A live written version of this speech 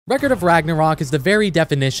Record of Ragnarok is the very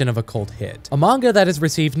definition of a cult hit. A manga that has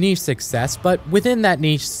received niche success, but within that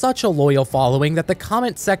niche such a loyal following that the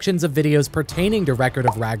comment sections of videos pertaining to Record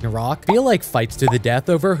of Ragnarok feel like fights to the death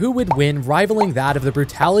over who would win, rivaling that of the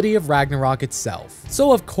brutality of Ragnarok itself.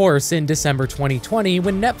 So of course, in December 2020,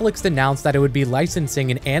 when Netflix announced that it would be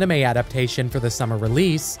licensing an anime adaptation for the summer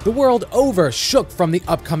release, the world over shook from the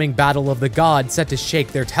upcoming battle of the gods set to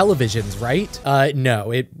shake their televisions, right?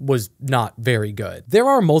 No, it was not very good. There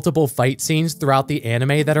are multiple fight scenes throughout the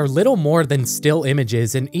anime that are little more than still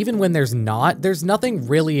images, and even when there's nothing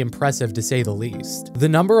really impressive to say the least. The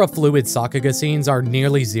number of fluid Sakuga scenes are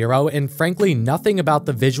nearly zero, and frankly, nothing about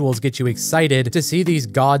the visuals get you excited to see these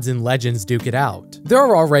gods and legends duke it out. There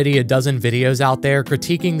are already a dozen videos out there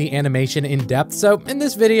critiquing the animation in depth, so in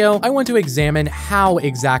this video, I want to examine how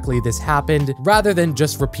exactly this happened, rather than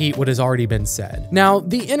just repeat what has already been said. Now,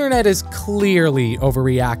 the internet is clearly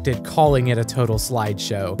overreacted, calling it a total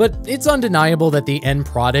slideshow, but it's undeniable that the end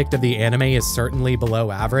product of the anime is certainly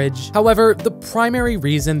below average. However, the primary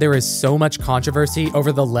reason there is so much controversy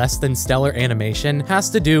over the less than stellar animation has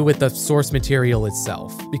to do with the source material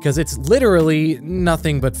itself, because it's literally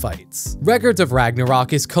nothing but fights. Records of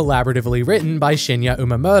Ragnarok is collaboratively written by Shinya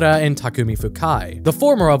Umemura and Takumi Fukai, the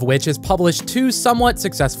former of which has published two somewhat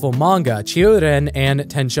successful manga, Chiuren and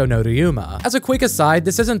Tensho no Ryuma. As a quick aside,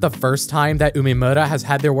 this isn't the first time that Umemura has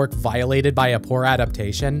had their work violated by a poor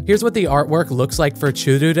adaptation. Here's what the artwork looks like for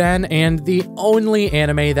Chiuren, and the only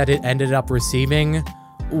anime that it ended up receiving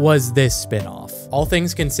was this spin-off. All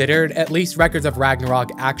things considered, at least Records of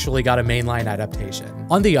Ragnarok actually got a mainline adaptation.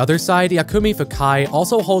 On the other side, Takumi Fukai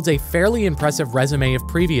also holds a fairly impressive resume of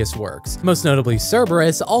previous works, most notably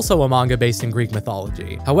Cerberus, also a manga based in Greek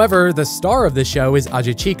mythology. However, the star of the show is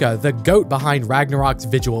Ajichika, the goat behind Ragnarok's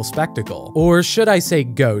visual spectacle. Or should I say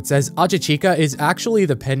goats, as Ajichika is actually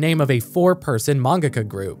the pen name of a 4-person mangaka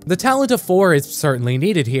group. The talent of 4 is certainly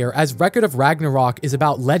needed here, as Record of Ragnarok is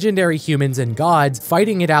about legendary humans and gods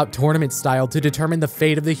fighting it out tournament style to determine the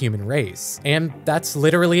fate of the human race. And that's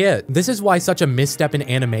literally it. This is why such a misstep in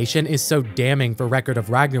animation is so damning for Record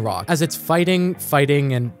of Ragnarok, as it's fighting,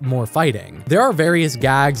 and more fighting. There are various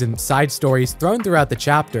gags and side stories thrown throughout the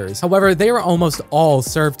chapters, however, they are almost all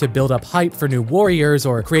served to build up hype for new warriors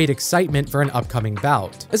or create excitement for an upcoming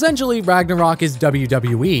bout. Essentially, Ragnarok is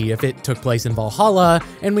WWE if it took place in Valhalla,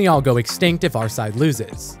 and we all go extinct if our side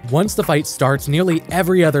loses. Once the fight starts, nearly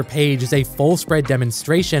every other page is a full spread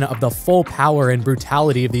demonstration of the full power and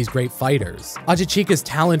brutality of these great fighters. Ajichika's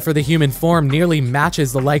talent for the human form nearly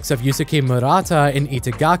matches the likes of Yusuke Murata and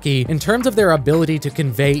Itagaki in terms of their ability to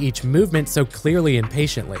convey each movement so clearly and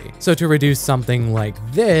patiently. So to reduce something like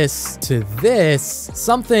this to this,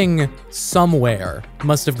 something somewhere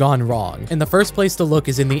must have gone wrong. And the first place to look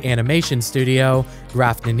is in the animation studio,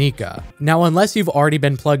 Graphinica. Now, unless you've already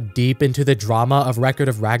been plugged deep into the drama of Record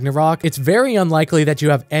of Ragnarok, it's very unlikely that you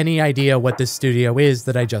have any idea what this studio is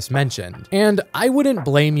that I just mentioned. And I wouldn't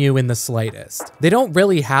blame you in the slightest. They don't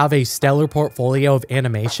really have a stellar portfolio of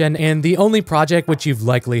animation, and the only project which you've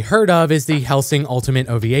likely heard of is the Hellsing Ultimate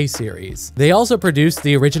OVA series. They also produced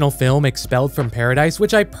the original film Expelled from Paradise,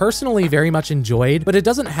 which I personally very much enjoyed, but it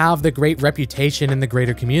doesn't have the great reputation in the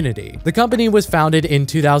greater community. The company was founded in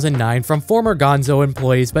 2009 from former Gonzo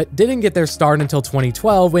employees, but didn't get their start until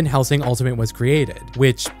 2012 when Hellsing Ultimate was created,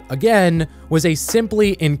 which, again, was a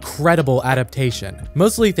simply incredible adaptation,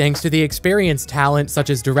 mostly thanks to the experienced talent such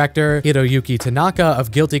as director Hiroyuki Tanaka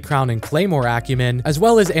of Guilty Crown and Claymore acumen, as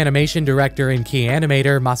well as animation director and key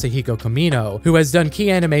animator Masahiko Kamino, who has done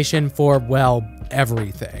key animation for, well,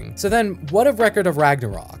 everything. So then, what of Record of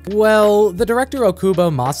Ragnarok? Well, the director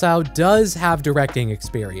Okubo Masao does have directing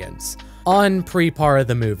experience on pre-par of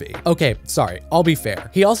the movie. Okay, sorry, I'll be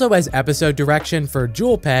fair. He also has episode direction for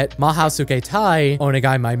Jewel Pet, Mahasuke Tai,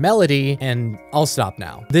 Onegai My Melody, and I'll stop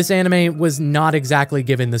now. This anime was not exactly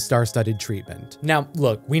given the star-studded treatment. Now,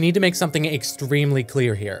 look, we need to make something extremely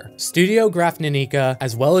clear here. Studio Graphinica,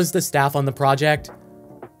 as well as the staff on the project,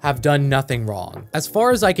 have done nothing wrong. As far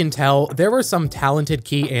as I can tell, there were some talented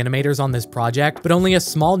key animators on this project, but only a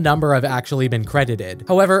small number have actually been credited.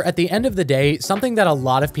 However, at the end of the day, something that a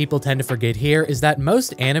lot of people tend to forget here is that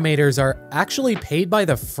most animators are actually paid by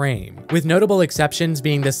the frame, with notable exceptions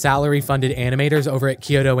being the salary-funded animators over at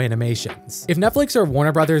Kyoto Animations. If Netflix or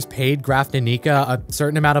Warner Brothers paid Graphinica a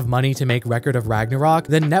certain amount of money to make Record of Ragnarok,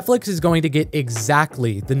 then Netflix is going to get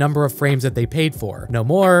exactly the number of frames that they paid for. No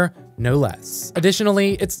more, no less.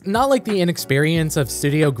 Additionally, it's not like the inexperience of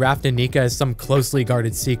Studio Graphinica is some closely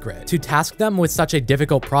guarded secret. To task them with such a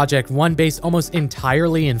difficult project, one based almost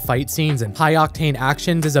entirely in fight scenes and high-octane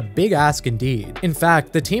actions, is a big ask indeed. In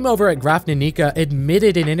fact, the team over at Graphinica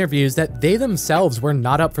admitted in interviews that they themselves were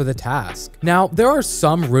not up for the task. Now, there are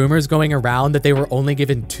some rumors going around that they were only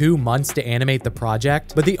given 2 months to animate the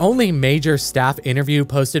project, but the only major staff interview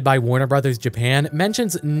posted by Warner Bros. Japan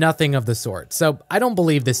mentions nothing of the sort, so I don't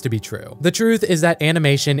believe this to be true. The truth is that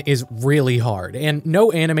animation is really hard, and no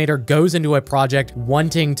animator goes into a project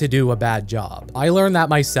wanting to do a bad job. I learned that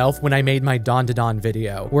myself when I made my Dawn to Dawn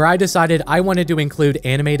video, where I decided I wanted to include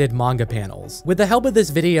animated manga panels. With the help of this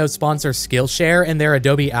video sponsor Skillshare and their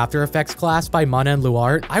Adobe After Effects class by Mana and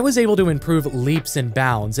Luart, I was able to improve leaps and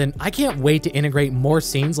bounds, and I can't wait to integrate more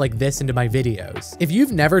scenes like this into my videos. If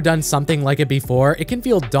you've never done something like it before, it can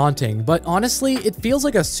feel daunting, but honestly, it feels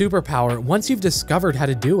like a superpower once you've discovered how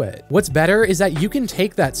to do it. What's better is that you can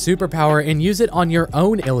take that superpower and use it on your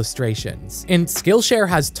own illustrations. And Skillshare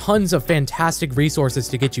has tons of fantastic resources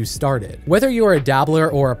to get you started. Whether you're a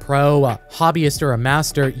dabbler or a pro, a hobbyist or a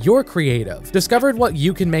master, you're creative. Discover what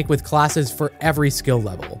you can make with classes for every skill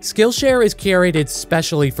level. Skillshare is curated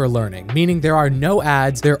specially for learning, meaning there are no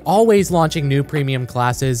ads, they're always launching new premium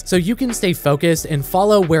classes, so you can stay focused and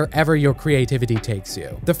follow wherever your creativity takes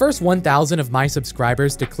you. The first 1,000 of my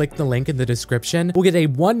subscribers to click the link in the description will get a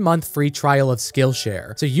 1-month free trial of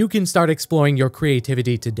Skillshare, so you can start exploring your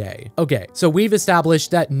creativity today. Okay, so we've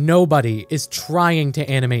established that nobody is trying to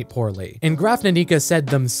animate poorly, and Graphinica said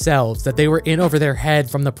themselves that they were in over their head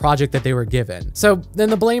from the project that they were given. So then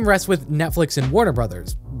the blame rests with Netflix and Warner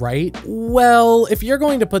Brothers, right? Well, if you're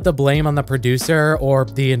going to put the blame on the producer or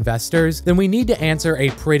the investors, then we need to answer a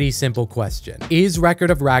pretty simple question. Is Record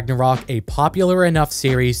of Ragnarok a popular enough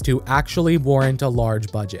series to actually warrant a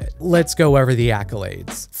large budget? Let's go over the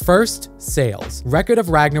accolades. First, sales. Record of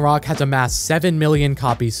Ragnarok has amassed 7 million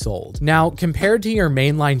copies sold. Now, compared to your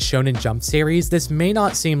mainline Shonen Jump series, this may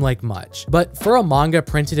not seem like much, but for a manga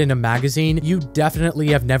printed in a magazine you definitely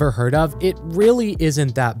have never heard of, it really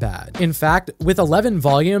isn't that bad. In fact, with 11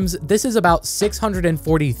 volumes, this is about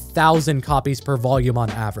 640,000 copies per volume on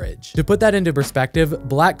average. To put that into perspective,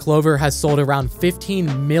 Black Clover has sold around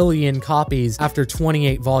 15 million copies after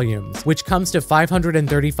 28 volumes, which comes to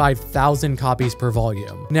 535,000 copies per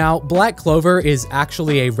volume. Now, Black Clover is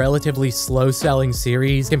actually a relatively slow-selling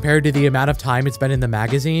series compared to the amount of time it's been in the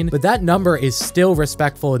magazine, but that number is still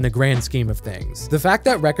respectful in the grand scheme of things. The fact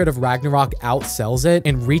that Record of Ragnarok outsells it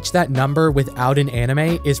and reached that number without an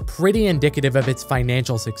anime is pretty indicative of its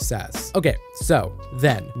financial success. Okay, so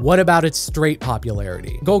then, what about its straight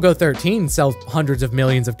popularity? Golgo 13 sells hundreds of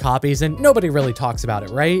millions of copies and nobody really talks about it,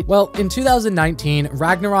 right? Well, in 2019,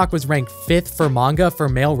 Ragnarok was ranked 5th for manga for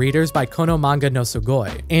male readers by Kono Manga no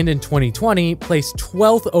Sugoi, and in 2020, placed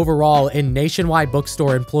 12th overall in nationwide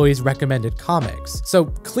bookstore employees recommended comics. So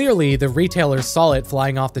clearly, the retailers saw it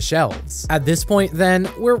flying off the shelves. At this point then,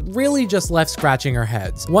 we're really just left scratching our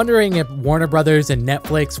heads, wondering if Warner Brothers and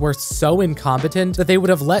Netflix were so incompetent that they would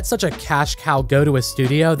have let such a cash cow go to a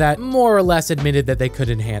studio that more or less admitted that they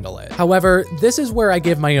couldn't handle it. However, this is where I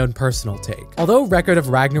give my own personal take. Although Record of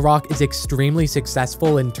Ragnarok is extremely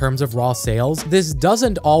successful in terms of raw sales, this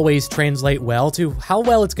doesn't always translate well to how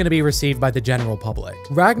well it's going to be received by the general public.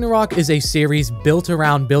 Ragnarok is a series built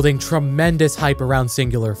around building tremendous hype around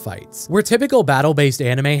singular fights. Where typical battle-based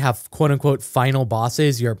anime have quote-unquote final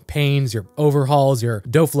bosses, your Pains, your Overhauls, your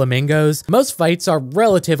Doflamingos, most fights are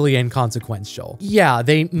relatively inconsequential. Yeah,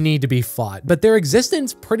 they need to be fought, but their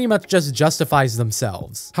existence pretty much just justifies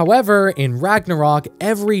themselves. However, in Ragnarok,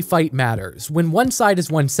 every fight matters. When one side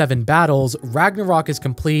has won 7 battles, Ragnarok is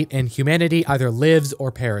complete and humanity either lives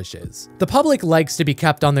or perishes. The public likes to be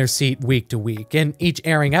kept on their seat week to week, and each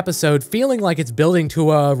airing episode feeling like it's building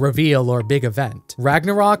to a reveal or big event.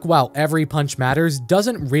 Ragnarok, while every punch matters,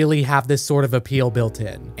 doesn't really have this sort of appeal built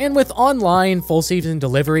in. And with online full season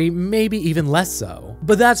delivery, maybe even less so.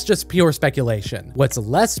 But that's just pure speculation. What's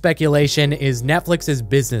less speculation is Netflix's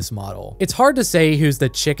business model. It's hard to say who's the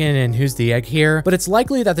chicken and who's the egg here, but it's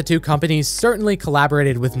likely that the two companies certainly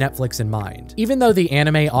collaborated with Netflix in mind. Even though the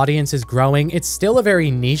anime audience is growing, it's still a very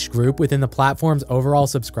niche group within the platform's overall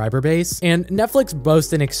subscriber base, and Netflix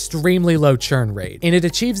boasts an extremely low churn rate, and it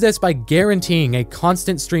achieves this by guaranteeing a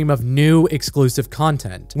constant stream of new exclusive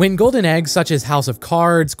content. When golden eggs such as House of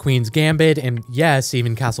Cards, Queen's Gambit, and yes,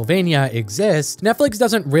 even Castlevania exist, Netflix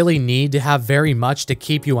doesn't really need to have very much to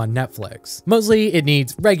keep you on Netflix. Mostly it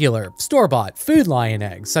needs regular, store-bought, Food Lion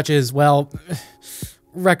eggs, such as, well,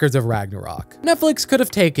 Records of Ragnarok. Netflix could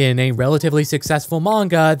have taken a relatively successful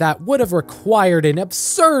manga that would have required an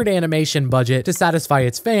absurd animation budget to satisfy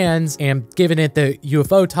its fans and given it the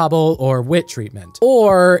UFO table or wit treatment.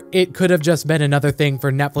 Or it could have just been another thing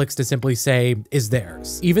for Netflix to simply say is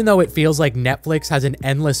theirs. Even though it feels like Netflix has an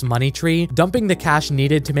endless money tree, dumping the cash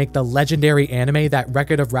needed to make the legendary anime that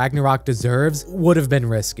Record of Ragnarok deserves would have been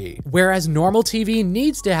risky. Whereas normal TV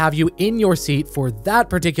needs to have you in your seat for that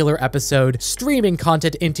particular episode, streaming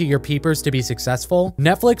content into your peepers to be successful,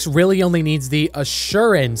 Netflix really only needs the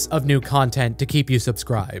assurance of new content to keep you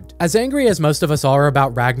subscribed. As angry as most of us are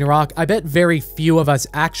about Ragnarok, I bet very few of us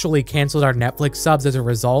actually canceled our Netflix subs as a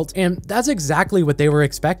result, and that's exactly what they were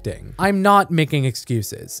expecting. I'm not making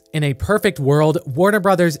excuses. In a perfect world, Warner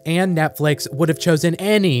Brothers and Netflix would have chosen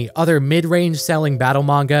any other mid-range selling battle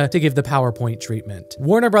manga to give the PowerPoint treatment.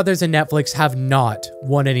 Warner Brothers and Netflix have not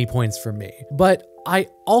won any points from me, but I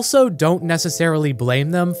also don't necessarily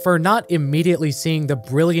blame them for not immediately seeing the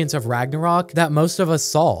brilliance of Ragnarok that most of us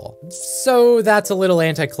saw. So that's a little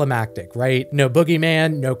anticlimactic, right? No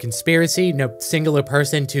boogeyman, no conspiracy, no singular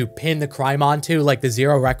person to pin the crime onto like the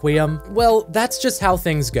Zero Requiem. Well, that's just how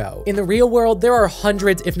things go. In the real world, there are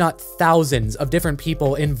hundreds, if not thousands, of different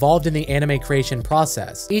people involved in the anime creation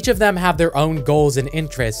process. Each of them have their own goals and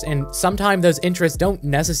interests, and sometimes those interests don't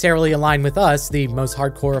necessarily align with us, the most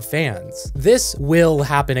hardcore of fans. This will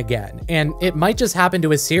happen again, and it might just happen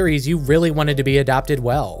to a series you really wanted to be adapted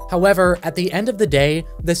well. However, at the end of the day,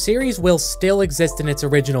 the series will still exist in its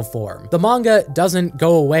original form. The manga doesn't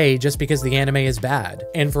go away just because the anime is bad,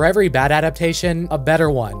 and for every bad adaptation, a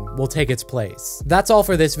better one will take its place. That's all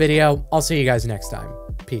for this video. I'll see you guys next time.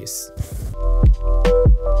 Peace.